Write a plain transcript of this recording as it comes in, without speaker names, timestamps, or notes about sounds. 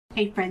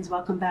Hey friends,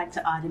 welcome back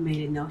to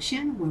Automated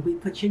Notion, where we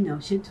put your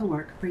Notion to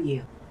work for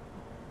you.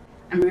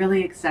 I'm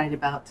really excited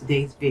about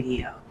today's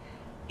video.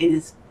 It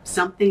is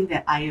something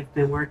that I have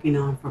been working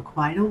on for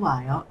quite a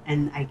while,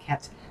 and I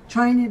kept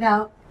trying it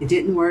out. It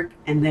didn't work,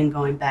 and then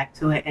going back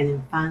to it, and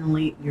then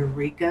finally,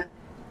 eureka,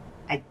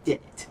 I did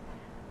it.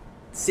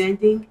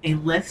 Sending a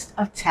list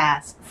of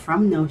tasks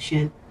from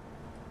Notion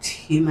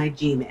to my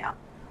Gmail.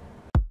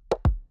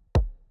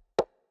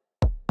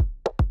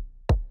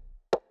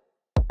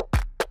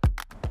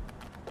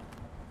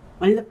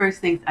 One of the first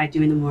things I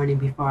do in the morning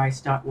before I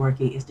start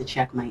working is to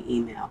check my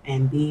email,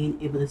 and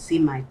being able to see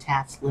my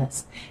task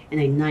list in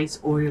a nice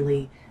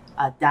orderly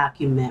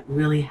document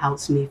really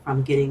helps me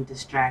from getting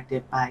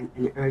distracted by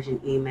an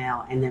urgent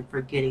email and then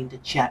forgetting to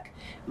check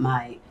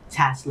my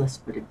task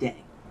list for the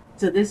day.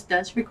 So this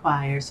does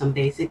require some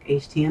basic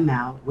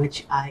HTML,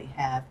 which I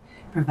have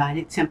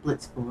provided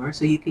templates for,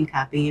 so you can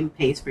copy and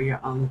paste for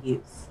your own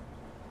use.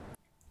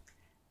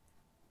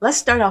 Let's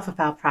start off with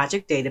our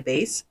project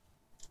database.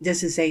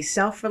 This is a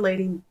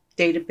self-relating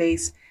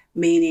database,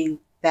 meaning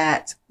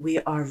that we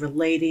are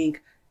relating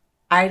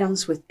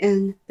items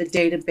within the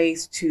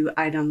database to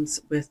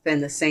items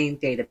within the same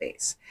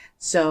database.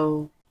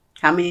 So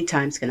how many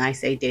times can I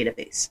say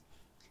database?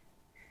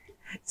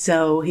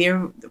 So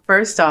here,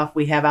 first off,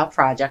 we have our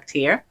project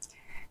here.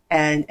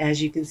 And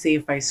as you can see,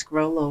 if I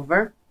scroll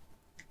over,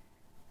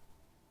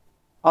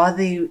 all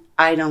the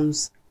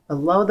items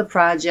below the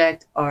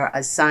project are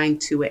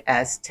assigned to it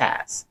as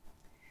tasks.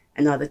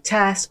 And all the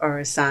tasks are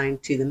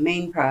assigned to the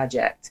main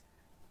project.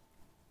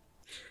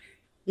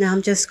 Now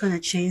I'm just going to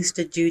change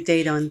the due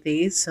date on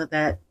these so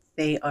that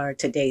they are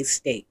today's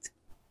date.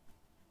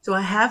 So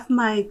I have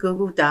my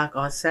Google Doc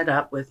all set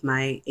up with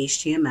my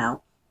HTML.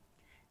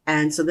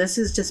 And so this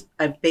is just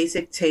a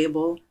basic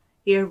table.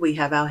 Here we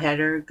have our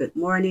header, good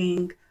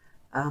morning,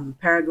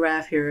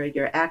 paragraph, here are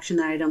your action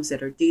items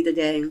that are due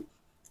today,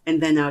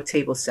 and then our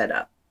table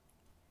setup.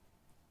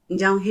 And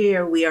down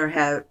here, we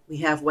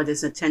have what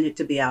is intended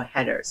to be our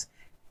headers.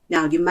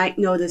 Now, you might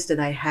notice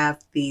that I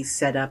have these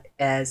set up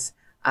as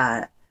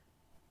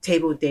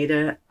table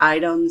data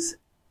items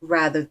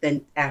rather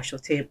than actual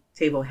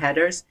table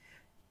headers.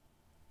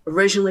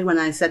 Originally, when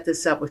I set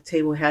this up with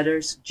table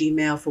headers,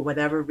 Gmail, for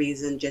whatever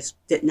reason, just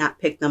did not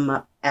pick them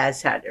up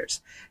as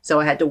headers. So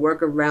I had to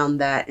work around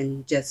that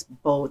and just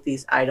bold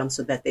these items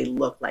so that they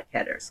look like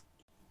headers.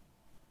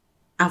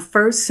 Our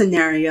first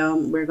scenario,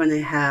 we're going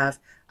to have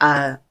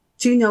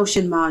 2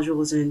 Notion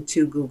modules and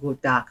 2 Google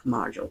Doc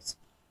modules.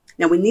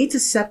 Now we need to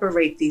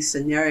separate these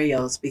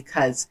scenarios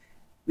because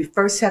we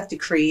first have to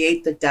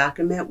create the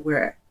document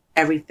where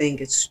everything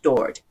is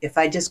stored. If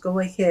I just go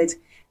ahead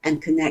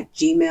and connect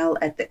Gmail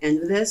at the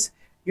end of this,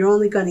 you're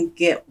only going to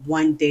get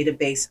one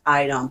database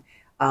item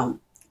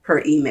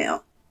per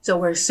email. So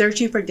we're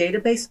searching for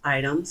database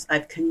items.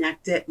 I've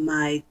connected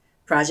my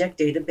project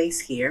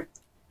database here.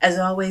 As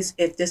always,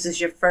 if this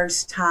is your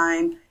first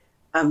time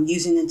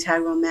using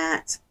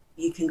Integromat,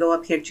 you can go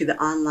up here to the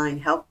online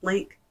help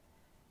link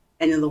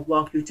and it'll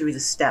walk you through the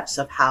steps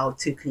of how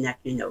to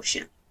connect your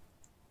Notion.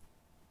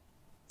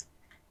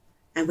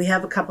 And we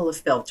have a couple of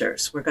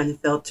filters. We're going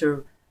to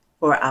filter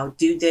for our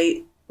due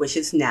date, which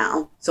is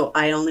now. So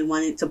I only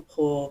wanted to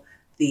pull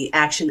the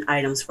action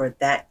items for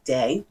that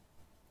day.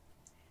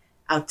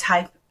 Our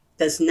type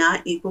does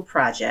not equal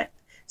project.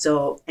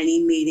 So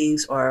any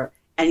meetings or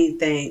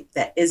anything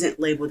that isn't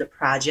labeled a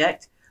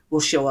project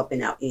will show up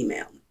in our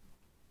email.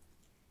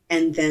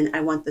 And then I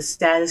want the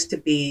status to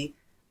be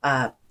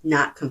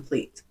not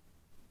complete.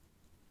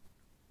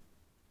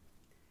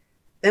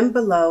 Then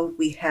below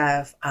we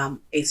have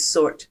a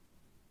sort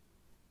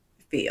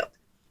field.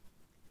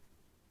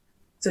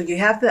 So you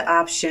have the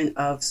option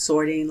of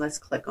sorting. Let's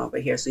click over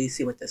here so you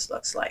see what this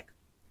looks like.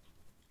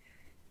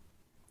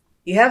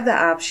 You have the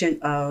option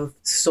of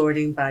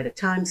sorting by the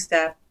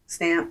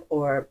timestamp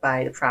or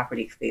by the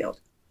property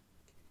field.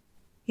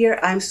 Here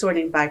I'm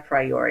sorting by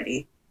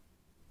priority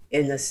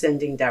in the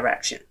sending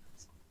direction.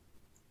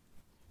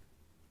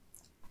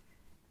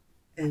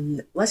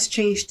 And let's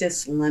change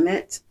this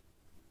limit.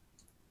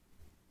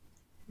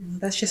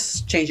 Let's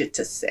just change it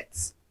to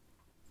 6.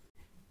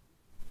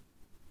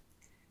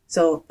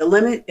 So the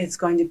limit is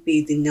going to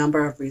be the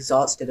number of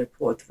results that are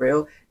pulled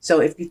through. So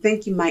if you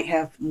think you might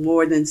have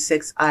more than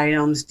 6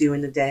 items due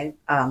in the day,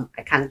 I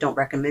kind of don't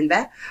recommend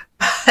that.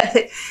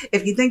 But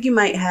if you think you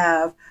might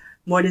have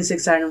more than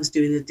 6 items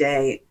due in the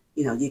day,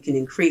 you can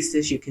increase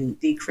this, you can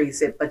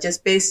decrease it, but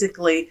just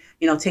basically,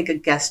 take a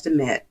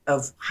guesstimate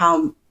of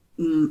how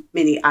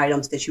many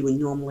items that you would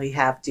normally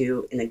have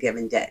due in a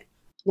given day.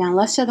 Now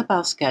let's set up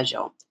our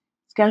schedule.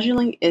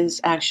 Scheduling is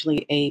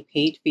actually a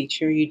paid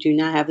feature. You do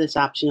not have this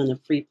option on the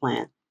free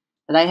plan,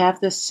 but I have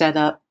this set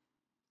up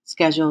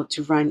scheduled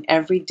to run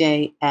every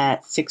day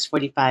at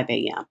 6:45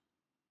 a.m.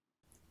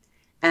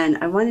 And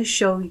I want to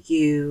show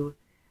you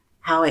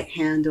how it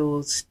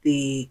handles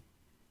the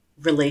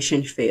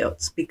relation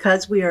fields.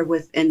 Because we are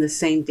within the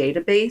same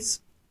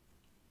database,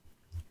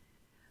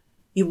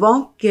 you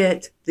won't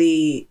get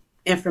the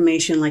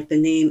information like the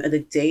name or the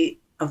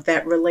date of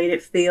that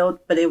related field,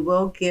 but it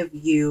will give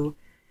you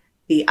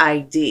the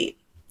ID.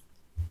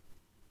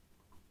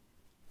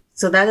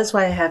 So that is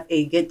why I have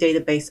a Get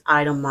Database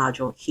Item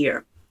module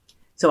here.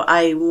 So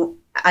I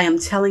am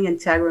telling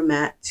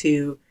Integromat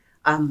to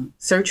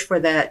search for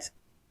that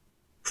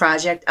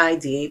project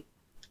ID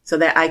so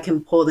that I can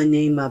pull the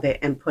name of it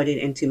and put it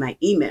into my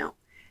email.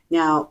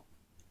 Now,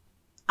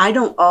 I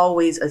don't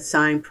always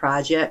assign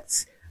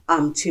projects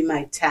to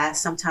my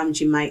tasks. Sometimes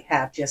you might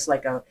have just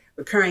like a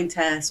recurring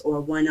task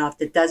or one-off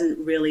that doesn't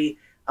really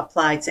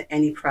apply to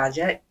any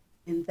project.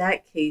 In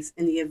that case,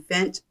 in the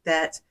event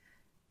that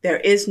there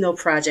is no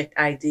project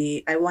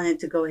ID, I wanted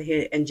to go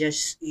ahead and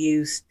just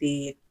use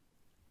the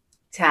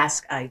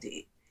task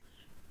ID.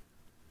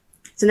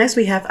 So next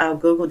we have our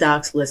Google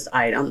Docs list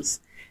items.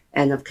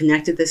 And I've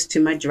connected this to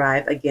my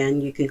drive.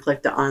 Again, you can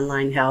click the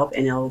online help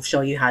and it'll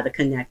show you how to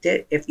connect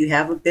it. If you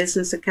have a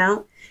business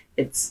account,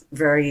 it's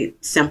very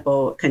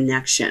simple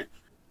connection.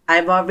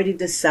 I've already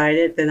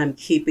decided that I'm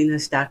keeping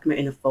this document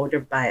in a folder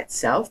by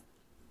itself.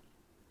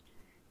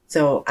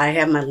 So I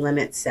have my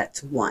limit set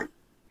to 1.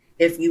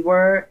 If you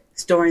were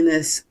storing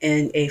this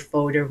in a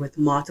folder with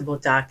multiple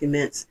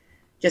documents,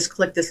 just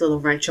click this little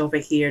wrench over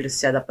here to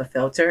set up a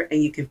filter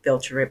and you can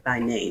filter it by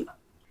name.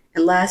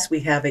 And last,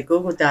 we have a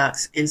Google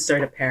Docs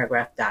insert a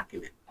paragraph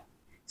document.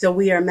 So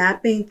we are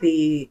mapping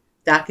the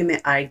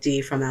document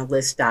ID from our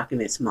list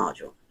documents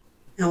module.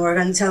 And we're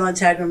going to tell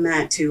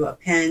Integromat to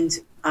append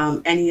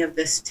any of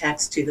this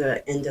text to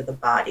the end of the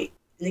body.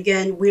 And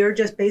again, we're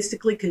just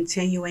basically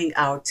continuing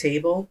our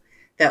table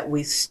that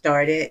we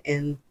started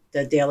in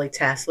the daily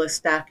task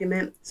list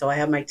document. So I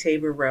have my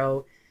table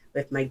row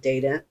with my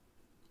data.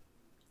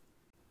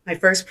 My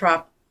first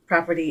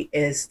property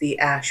is the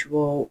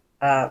actual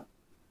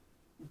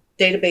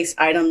database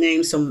item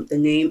name, so the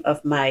name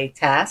of my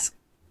task.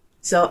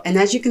 So, and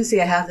as you can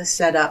see, I have this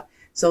set up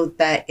so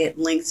that it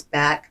links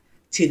back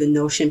to the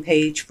Notion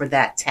page for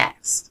that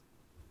task.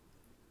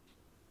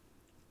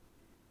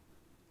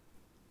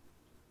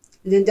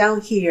 And then down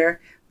here,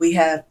 we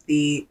have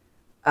the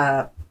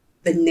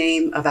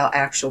name of our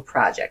actual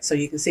project. So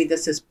you can see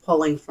this is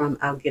pulling from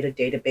our Get a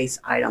Database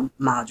Item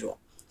module.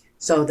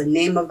 So the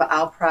name of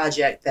our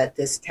project that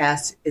this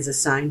task is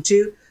assigned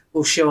to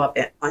will show up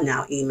on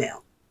our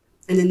email.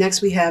 And then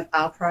next we have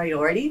our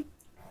priority,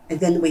 and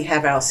then we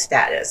have our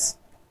status,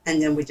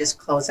 and then we just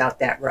close out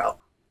that row.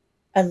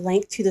 A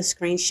link to the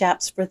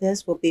screenshots for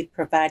this will be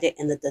provided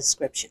in the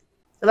description.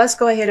 So let's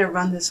go ahead and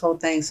run this whole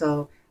thing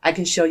so I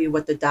can show you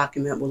what the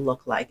document will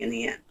look like in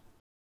the end.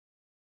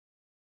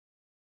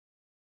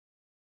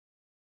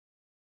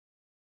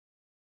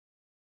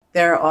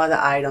 There are all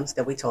the items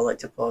that we told it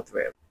to pull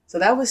through. So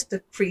that was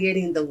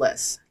creating the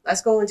list.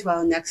 Let's go into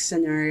our next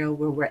scenario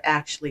where we're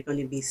actually going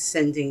to be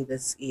sending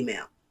this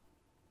email.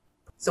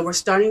 So we're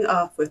starting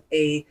off with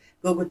a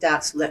Google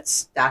Docs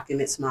List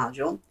Documents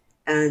module,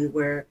 and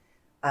we're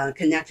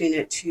connecting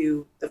it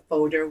to the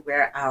folder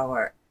where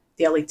our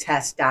daily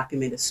task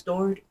document is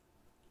stored.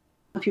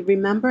 If you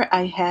remember,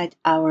 I had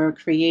our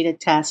created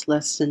task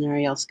list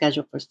scenario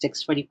scheduled for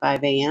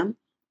 6:45 a.m.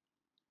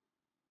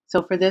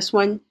 So for this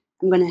one,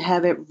 I'm going to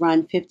have it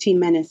run 15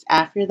 minutes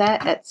after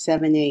that at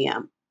 7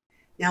 a.m.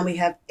 Now we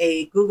have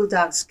a Google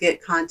Docs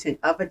Get Content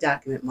of a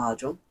Document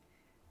module,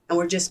 and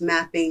we're just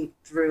mapping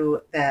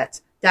through that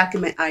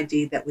document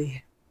ID that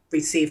we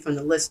received from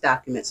the List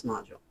Documents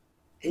module.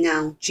 And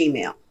now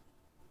Gmail.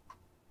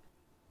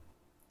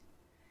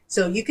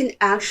 So you can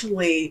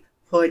actually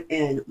put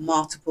in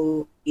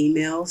multiple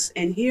emails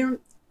in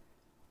here.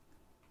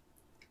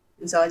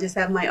 And so I just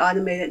have my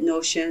automated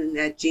Notion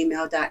at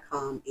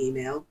gmail.com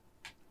email.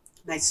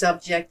 My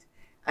subject,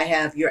 I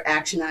have your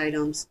action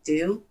items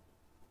due.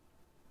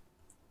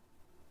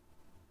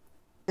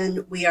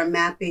 And we are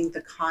mapping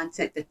the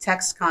content, the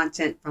text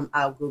content from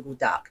our Google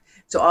Doc.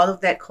 So all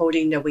of that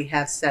coding that we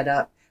have set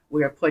up,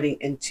 we are putting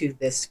into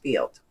this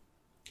field.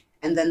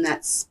 And then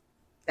that's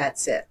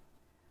it.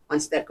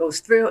 Once that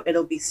goes through,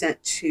 it'll be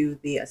sent to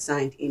the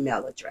assigned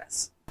email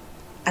address.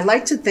 I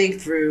like to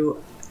think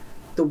through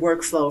the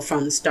workflow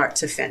from the start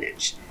to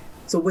finish.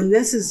 So when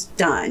this is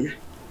done,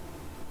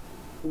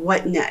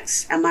 what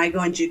next? Am I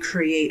going to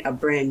create a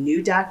brand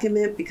new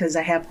document because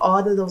I have all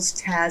of those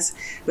tasks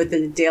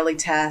within the daily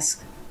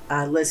task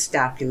list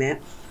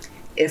document?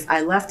 If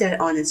I left it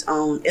on its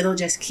own, it'll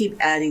just keep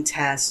adding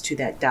tasks to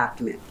that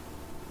document.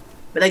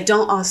 But I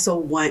don't also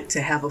want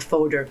to have a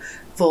folder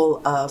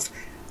full of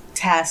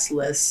task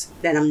lists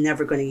that I'm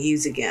never going to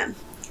use again.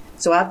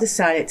 So I've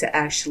decided to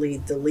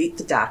actually delete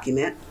the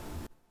document.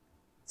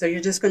 So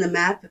you're just going to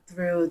map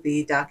through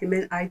the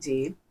document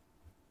ID.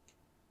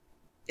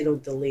 It'll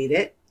delete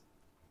it.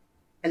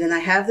 And then I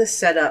have this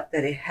set up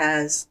that it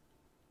has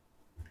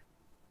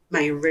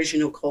my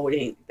original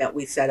coding that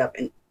we set up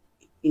in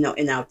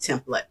our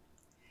template.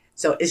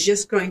 So it's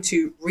just going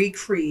to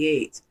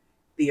recreate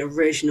the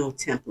original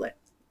template.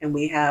 And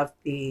we have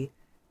the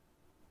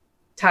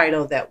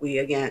title that we,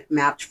 again,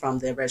 mapped from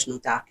the original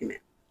document.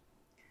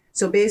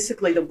 So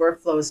basically the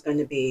workflow is going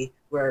to be,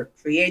 we're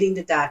creating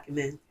the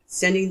document,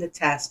 sending the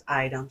task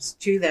items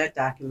to that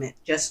document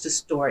just to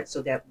store it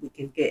so that we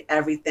can get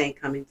everything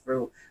coming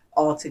through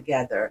all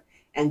together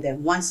And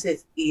then once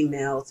it's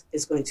emailed,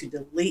 it's going to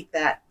delete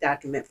that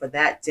document for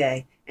that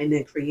day and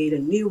then create a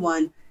new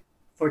one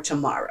for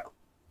tomorrow.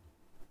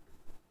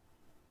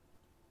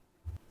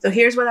 So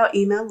here's what our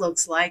email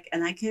looks like.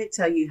 And I can't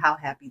tell you how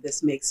happy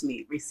this makes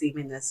me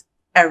receiving this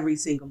every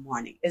single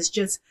morning. I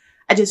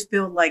just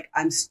feel like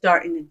I'm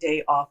starting the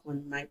day off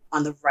on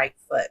the right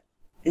foot.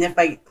 And if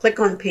I click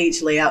on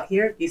page layout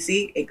here, you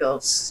see it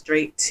goes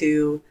straight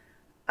to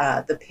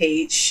the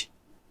page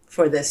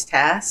for this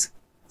task.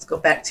 Let's go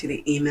back to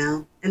the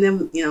email. And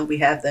then, we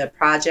have the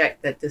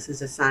project that this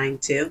is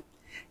assigned to.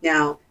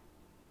 Now,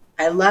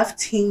 I left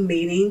team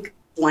meeting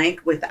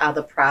blank without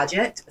a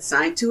project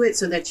assigned to it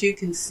so that you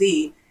can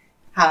see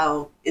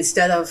how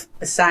instead of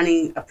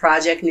assigning a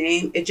project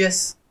name, it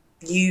just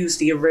used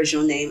the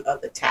original name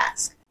of the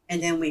task.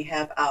 And then we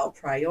have our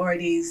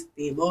priorities,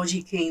 the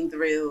emoji came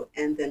through,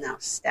 and then our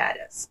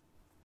status.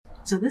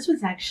 So this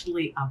was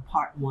actually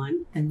part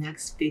one. The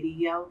next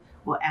video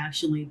will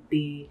actually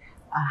be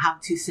how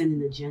to send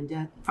an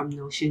agenda from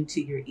Notion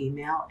to your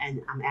email.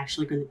 And I'm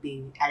actually going to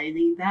be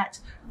editing that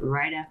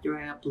right after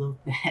I upload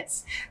that.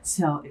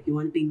 So if you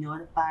want to be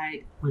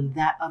notified when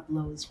that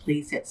uploads,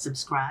 please hit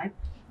subscribe.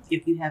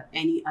 If you have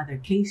any other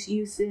case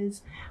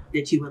uses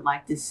that you would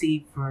like to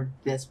see for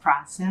this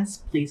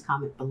process, please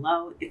comment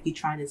below. If you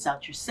try this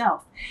out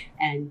yourself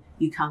and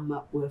you come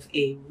up with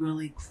a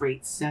really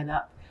great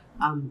setup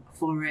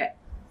for it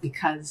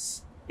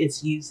because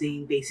it's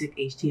using basic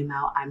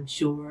HTML, I'm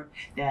sure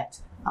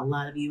that a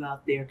lot of you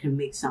out there can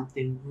make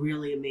something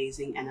really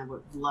amazing, and I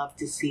would love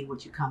to see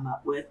what you come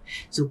up with.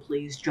 So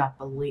please drop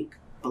a link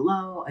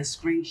below, a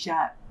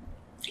screenshot,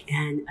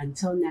 and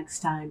until next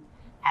time,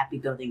 happy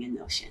building in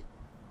Notion.